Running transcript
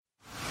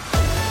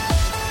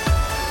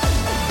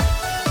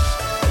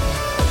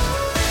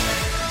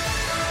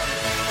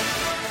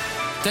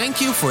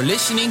Thank you for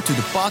listening to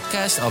the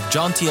podcast of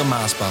John Thiel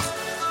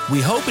Maasbach.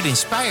 We hope it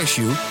inspires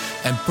you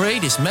and pray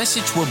this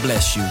message will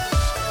bless you.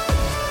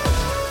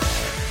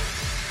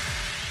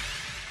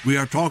 We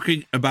are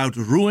talking about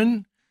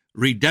ruin,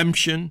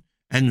 redemption,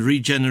 and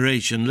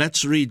regeneration.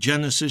 Let's read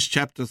Genesis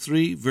chapter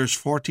 3, verse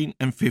 14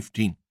 and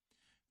 15.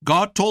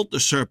 God told the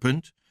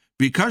serpent,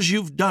 "Because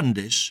you've done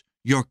this,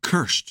 you're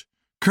cursed.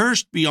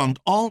 Cursed beyond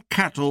all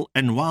cattle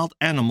and wild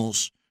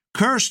animals.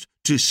 Cursed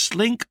to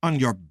slink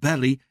on your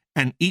belly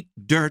and eat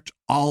dirt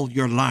all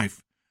your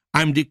life.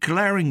 I'm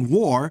declaring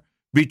war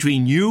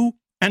between you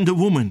and the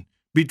woman,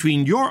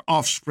 between your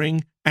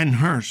offspring and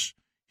hers.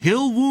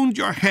 He'll wound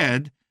your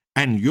head,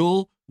 and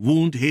you'll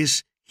wound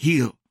his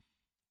heel."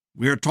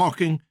 We're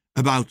talking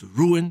about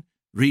ruin,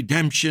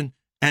 redemption,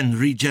 and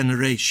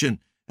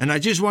regeneration. And I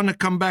just want to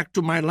come back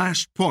to my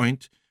last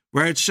point,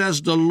 where it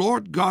says, "The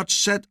Lord God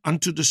said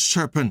unto the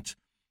serpent."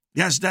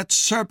 Yes, that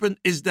serpent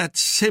is that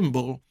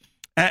symbol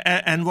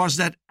and was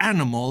that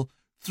animal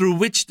through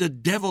which the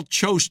devil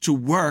chose to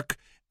work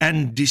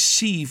and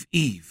deceive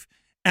Eve.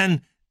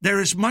 And there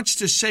is much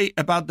to say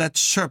about that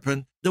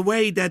serpent, the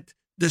way that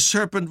the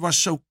serpent was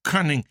so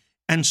cunning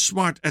and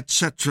smart,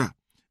 etc.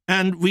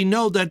 And we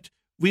know that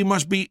we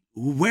must be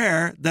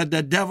aware that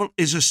the devil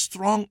is a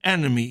strong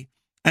enemy,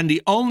 and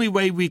the only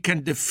way we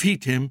can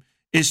defeat him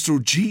is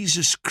through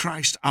Jesus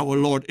Christ our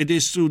Lord. It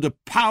is through the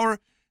power,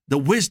 the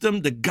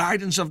wisdom, the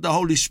guidance of the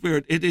Holy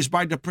Spirit. It is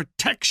by the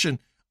protection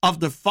of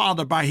the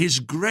Father, by his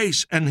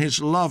grace and his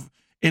love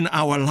in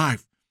our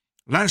life.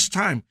 Last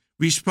time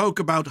we spoke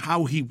about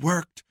how he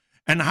worked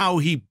and how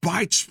he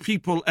bites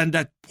people, and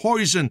that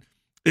poison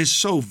is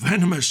so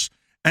venomous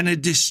and it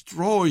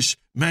destroys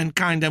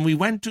mankind. And we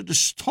went to the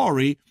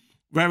story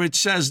where it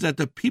says that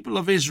the people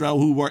of Israel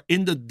who were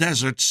in the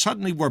desert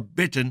suddenly were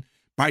bitten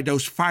by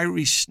those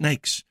fiery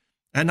snakes.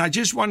 And I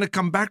just want to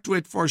come back to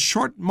it for a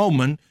short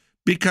moment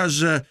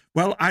because,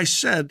 I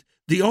said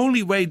the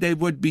only way they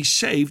would be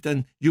saved,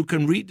 and you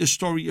can read the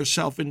story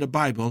yourself in the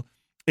Bible,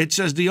 it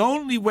says the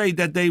only way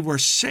that they were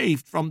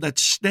saved from that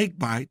snake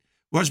bite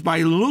was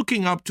by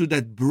looking up to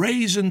that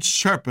brazen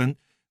serpent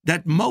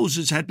that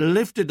Moses had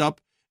lifted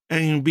up,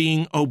 and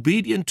being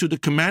obedient to the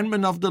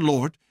commandment of the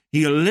Lord,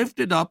 he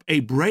lifted up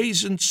a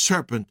brazen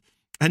serpent,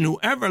 and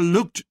whoever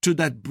looked to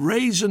that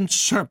brazen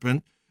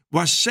serpent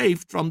was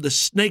saved from the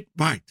snake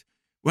bite.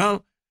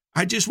 Well,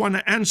 I just want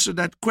to answer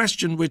that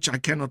question, which I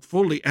cannot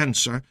fully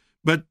answer,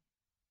 but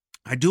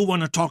I do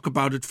want to talk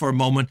about it for a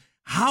moment.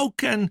 How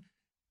can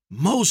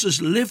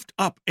Moses lift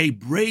up a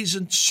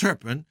brazen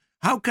serpent?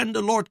 How can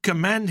the Lord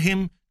command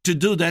him to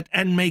do that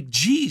and make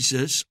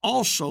Jesus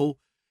also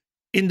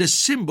in the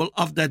symbol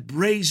of that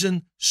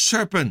brazen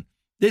serpent?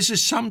 This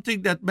is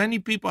something that many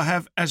people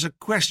have as a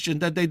question,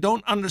 that they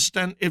don't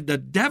understand. If the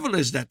devil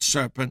is that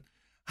serpent,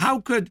 how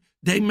could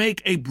they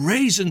make a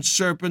brazen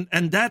serpent,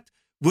 and that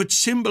would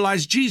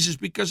symbolize Jesus?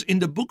 Because in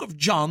the book of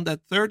John,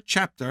 that 3rd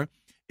chapter,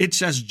 it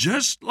says,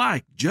 just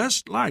like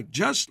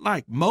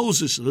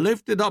Moses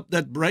lifted up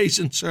that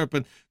brazen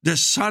serpent, the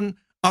Son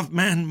of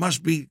Man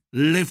must be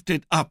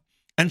lifted up.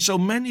 And so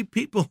many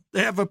people,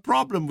 they have a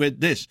problem with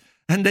this.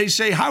 And they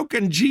say, how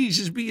can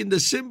Jesus be in the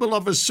symbol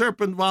of a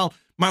serpent while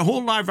my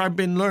whole life I've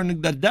been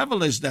learning the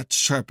devil is that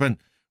serpent?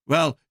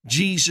 Well,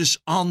 Jesus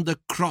on the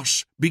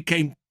cross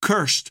became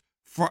cursed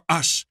for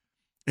us.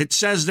 It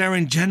says there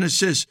in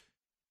Genesis,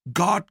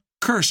 God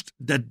cursed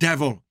the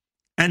devil.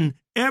 And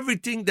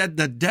everything that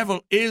the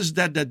devil is,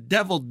 that the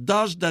devil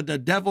does, that the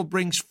devil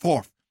brings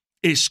forth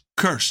is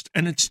cursed.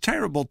 And it's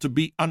terrible to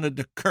be under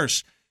the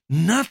curse.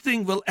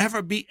 Nothing will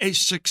ever be a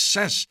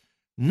success.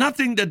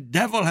 Nothing the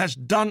devil has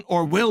done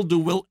or will do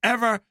will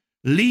ever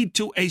lead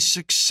to a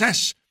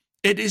success.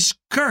 It is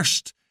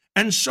cursed.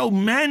 And so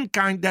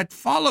mankind that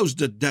follows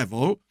the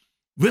devil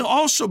will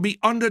also be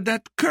under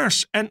that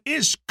curse and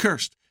is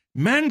cursed.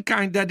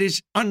 Mankind that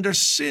is under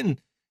sin,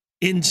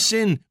 in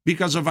sin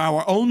because of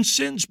our own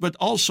sins, but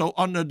also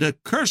under the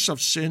curse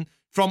of sin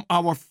from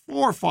our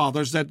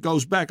forefathers that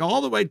goes back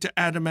all the way to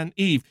Adam and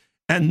Eve.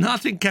 And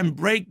nothing can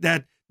break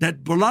that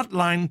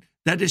bloodline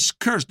that is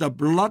cursed. The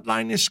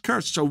bloodline is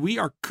cursed. So we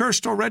are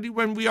cursed already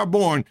when we are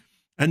born.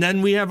 And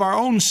then we have our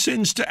own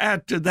sins to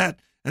add to that.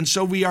 And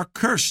so we are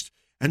cursed.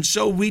 And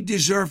so we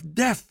deserve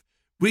death.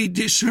 We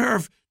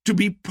deserve to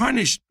be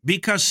punished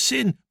because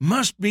sin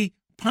must be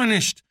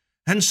punished.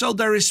 And so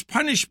there is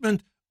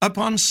punishment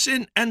upon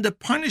sin, and the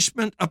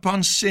punishment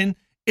upon sin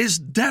is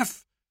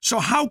death. So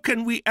how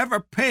can we ever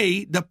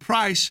pay the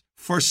price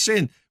for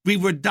sin? We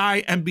would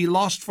die and be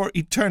lost for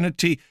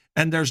eternity,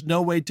 and there's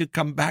no way to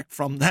come back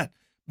from that.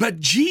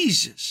 But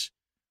Jesus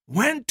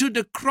went to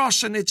the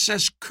cross, and it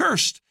says,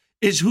 cursed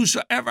is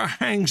whosoever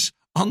hangs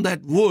on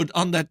that wood,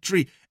 on that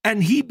tree.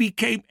 And he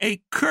became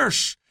a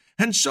curse.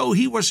 And so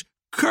he was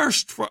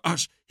cursed for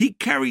us. He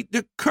carried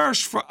the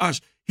curse for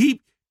us.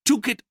 He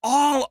took it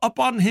all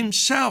upon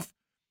himself.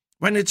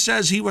 When it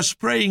says he was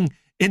praying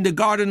in the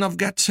Garden of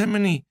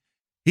Gethsemane,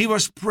 he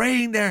was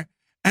praying there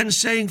and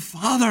saying,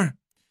 Father,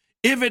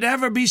 if it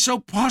ever be so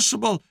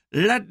possible,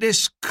 let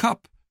this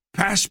cup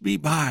pass me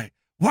by.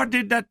 What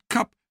did that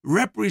cup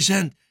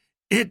represent?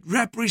 it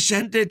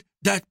represented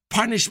the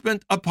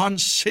punishment upon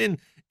sin.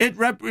 It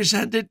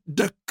represented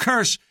the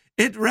curse.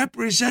 It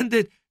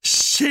represented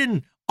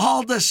sin,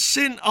 all the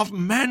sin of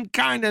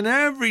mankind and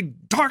every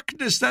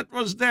darkness that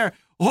was there.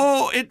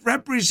 Oh, it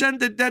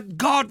represented that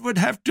God would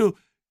have to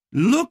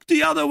look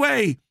the other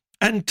way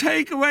and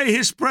take away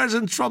his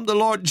presence from the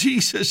Lord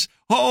Jesus.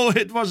 Oh,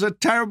 it was a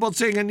terrible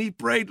thing. And he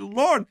prayed,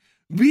 Lord,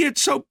 be it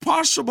so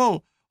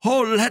possible.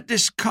 Oh, let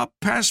this cup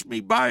pass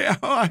me by.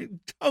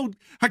 Oh,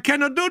 I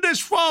cannot do this,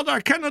 Father.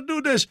 I cannot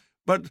do this.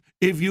 But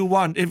if you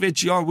want, if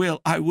it's your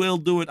will, I will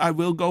do it. I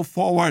will go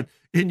forward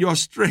in your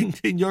strength,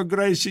 in your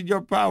grace, in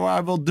your power. I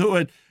will do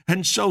it.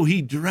 And so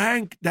he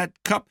drank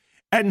that cup,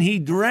 and he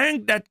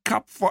drank that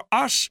cup for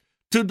us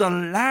to the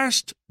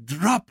last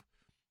drop.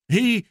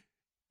 He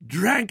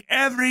drank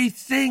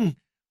everything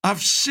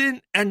of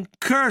sin and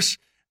curse,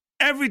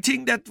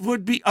 everything that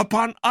would be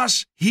upon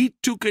us. He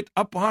took it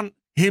upon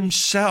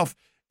himself.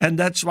 And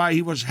that's why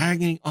he was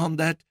hanging on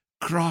that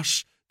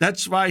cross.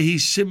 That's why he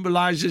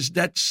symbolizes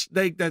that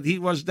snake, that he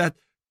was that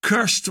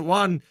cursed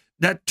one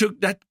that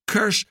took that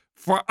curse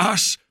for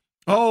us.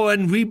 Oh,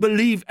 and we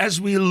believe as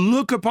we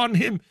look upon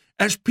him,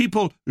 as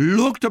people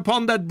looked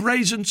upon that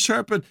brazen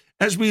serpent,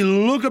 as we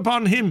look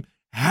upon him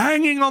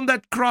hanging on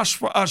that cross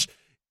for us,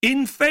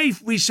 in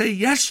faith we say,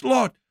 yes,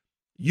 Lord,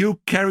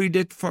 you carried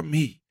it for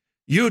me.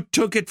 You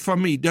took it for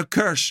me, the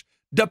curse,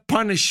 the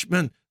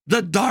punishment,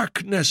 the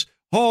darkness.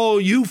 Oh,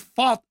 you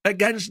fought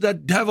against the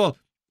devil.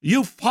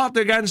 You fought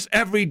against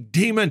every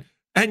demon,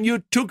 and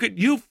you took it.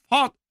 You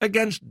fought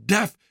against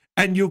death,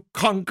 and you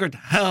conquered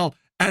hell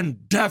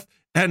and death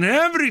and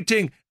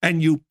everything,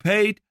 and you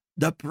paid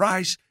the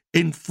price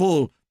in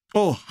full.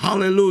 Oh,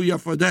 hallelujah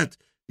for that.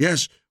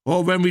 Yes.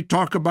 Oh, when we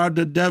talk about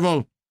the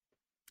devil,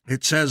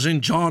 it says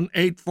in John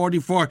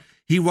 8:44,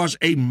 he was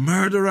a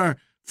murderer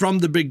from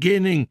the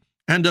beginning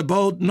and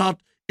abode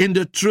not in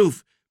the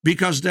truth,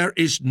 because there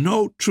is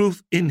no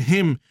truth in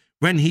him.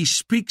 When he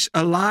speaks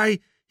a lie,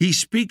 he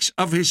speaks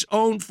of his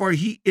own, for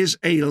he is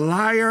a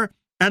liar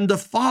and the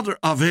father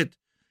of it.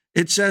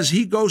 It says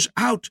he goes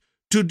out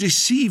to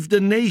deceive the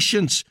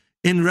nations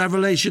in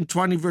Revelation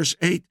 20, verse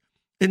 8.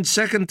 In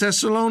 2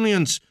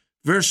 Thessalonians,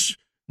 verse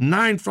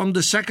 9, from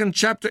the 2nd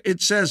chapter,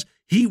 it says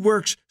he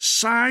works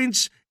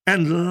signs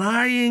and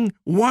lying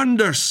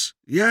wonders.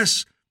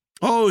 Yes.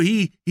 Oh,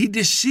 he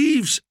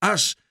deceives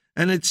us.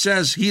 And it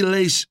says he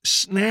lays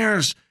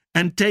snares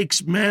and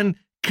takes men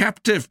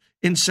captive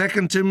in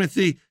 2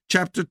 Timothy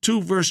chapter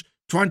 2, verse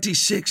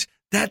 26.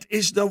 That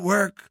is the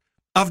work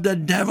of the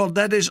devil.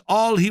 That is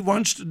all he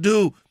wants to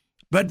do.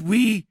 But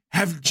we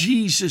have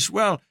Jesus.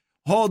 Well,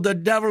 oh, the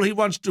devil, he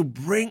wants to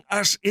bring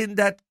us in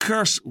that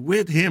curse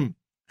with him.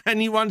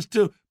 And he wants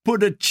to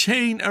put a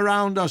chain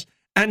around us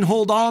and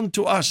hold on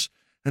to us.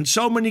 And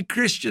so many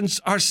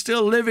Christians are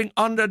still living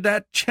under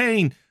that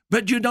chain.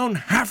 But you don't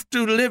have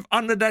to live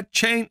under that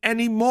chain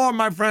anymore,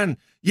 my friend.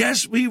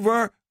 Yes, we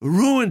were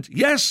ruined.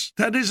 Yes,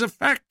 that is a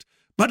fact.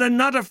 But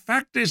another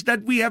fact is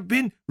that we have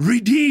been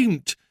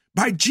redeemed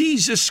by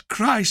Jesus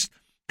Christ.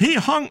 He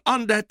hung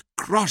on that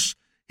cross.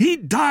 He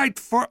died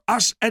for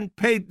us and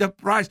paid the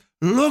price.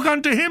 Look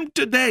unto him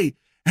today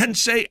and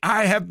say,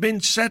 I have been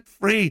set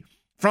free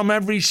from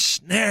every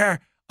snare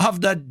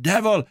of the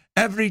devil.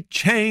 Every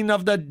chain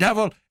of the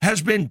devil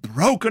has been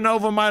broken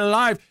over my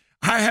life.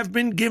 I have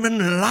been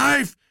given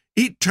life,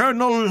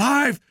 eternal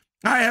life.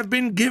 I have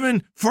been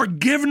given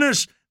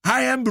forgiveness.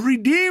 I am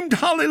redeemed.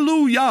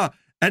 Hallelujah.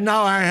 And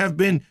now I have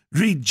been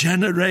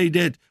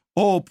regenerated.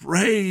 Oh,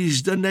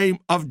 praise the name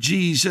of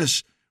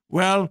Jesus.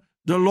 Well,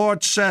 the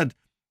Lord said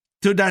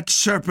to that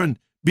serpent,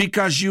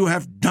 because you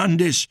have done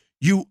this,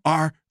 you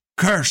are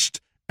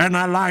cursed. And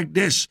I like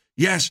this.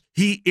 Yes,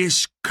 he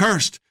is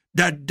cursed.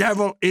 The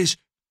devil is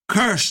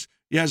cursed.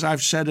 Yes,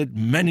 I've said it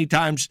many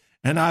times,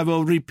 and I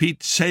will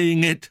repeat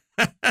saying it.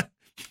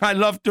 I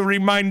love to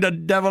remind the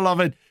devil of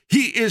it.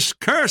 He is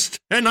cursed,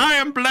 and I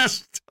am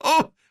blessed.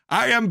 Oh,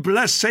 I am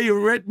blessed. Say it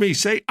with me.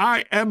 Say,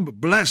 I am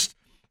blessed.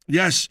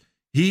 Yes,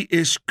 he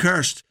is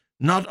cursed.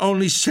 Not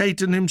only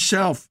Satan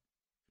himself,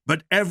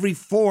 but every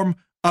form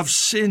of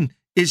sin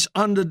is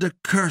under the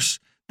curse.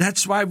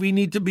 That's why we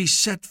need to be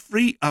set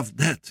free of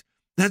that.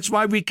 That's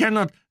why we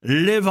cannot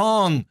live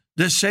on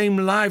the same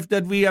life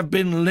that we have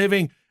been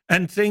living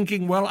and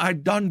thinking, well,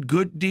 I've done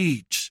good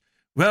deeds.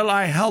 Well,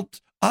 I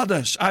helped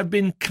others. I've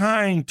been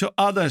kind to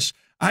others.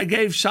 I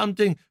gave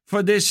something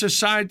for this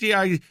society.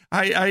 I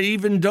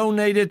even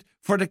donated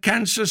for the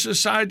Cancer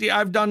Society.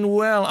 I've done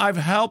well. I've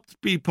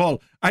helped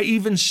people. I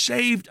even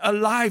saved a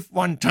life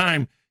one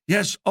time.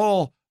 Yes,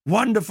 all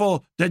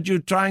wonderful that you're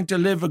trying to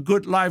live a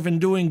good life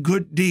and doing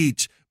good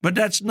deeds. But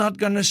that's not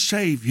going to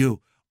save you.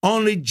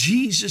 Only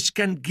Jesus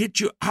can get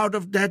you out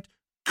of that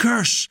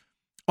curse.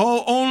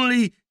 Oh,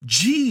 only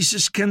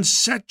Jesus can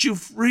set you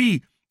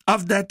free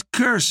of that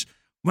curse.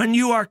 When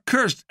you are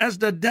cursed, as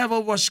the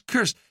devil was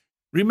cursed.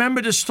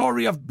 Remember the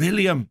story of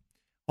Biliam.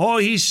 Oh,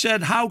 he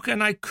said, how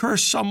can I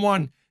curse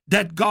someone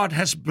that God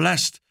has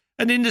blessed?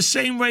 And in the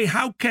same way,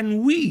 how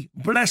can we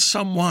bless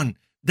someone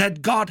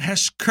that God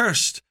has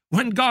cursed?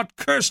 When God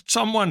cursed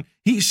someone,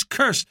 he's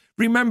cursed.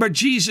 Remember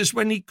Jesus,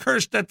 when he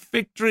cursed that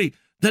fig tree,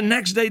 the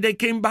next day they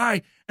came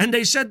by and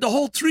they said the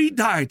whole tree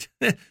died.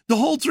 The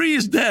whole tree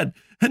is dead.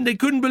 And they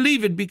couldn't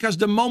believe it because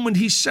the moment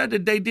he said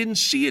it, they didn't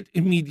see it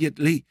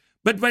immediately.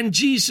 But when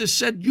Jesus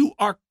said, you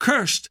are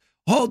cursed,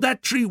 oh,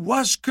 that tree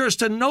was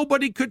cursed and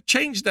nobody could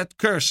change that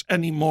curse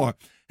anymore.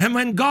 And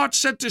when God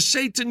said to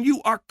Satan,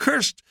 you are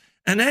cursed,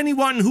 and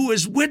anyone who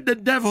is with the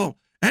devil,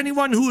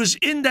 anyone who is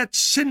in that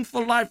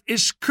sinful life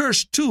is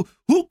cursed too.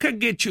 Who can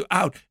get you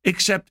out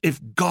except if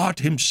God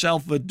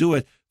himself would do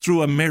it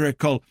through a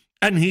miracle?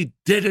 And he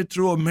did it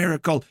through a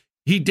miracle.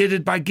 He did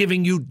it by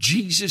giving you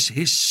Jesus,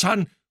 his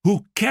son,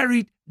 who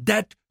carried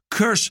that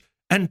curse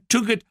and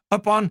took it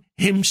upon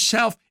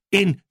himself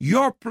in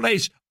your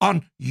place,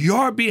 on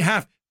your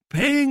behalf,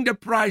 paying the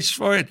price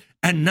for it.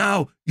 And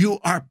now you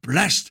are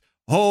blessed.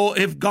 Oh,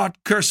 if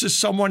God curses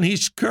someone,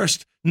 he's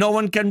cursed. No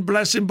one can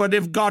bless him. But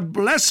if God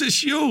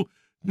blesses you,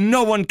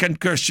 no one can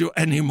curse you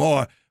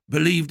anymore.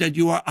 Believe that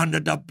you are under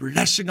the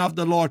blessing of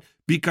the Lord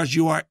because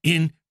you are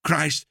in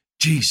Christ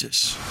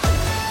Jesus.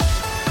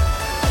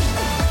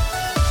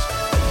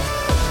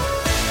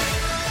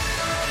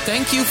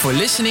 Thank you for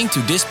listening to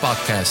this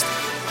podcast.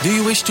 Do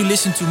you wish to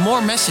listen to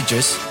more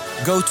messages?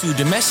 Go to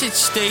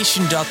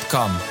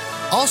themessagestation.com.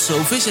 Also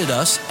visit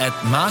us at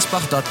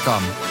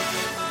maasbach.com.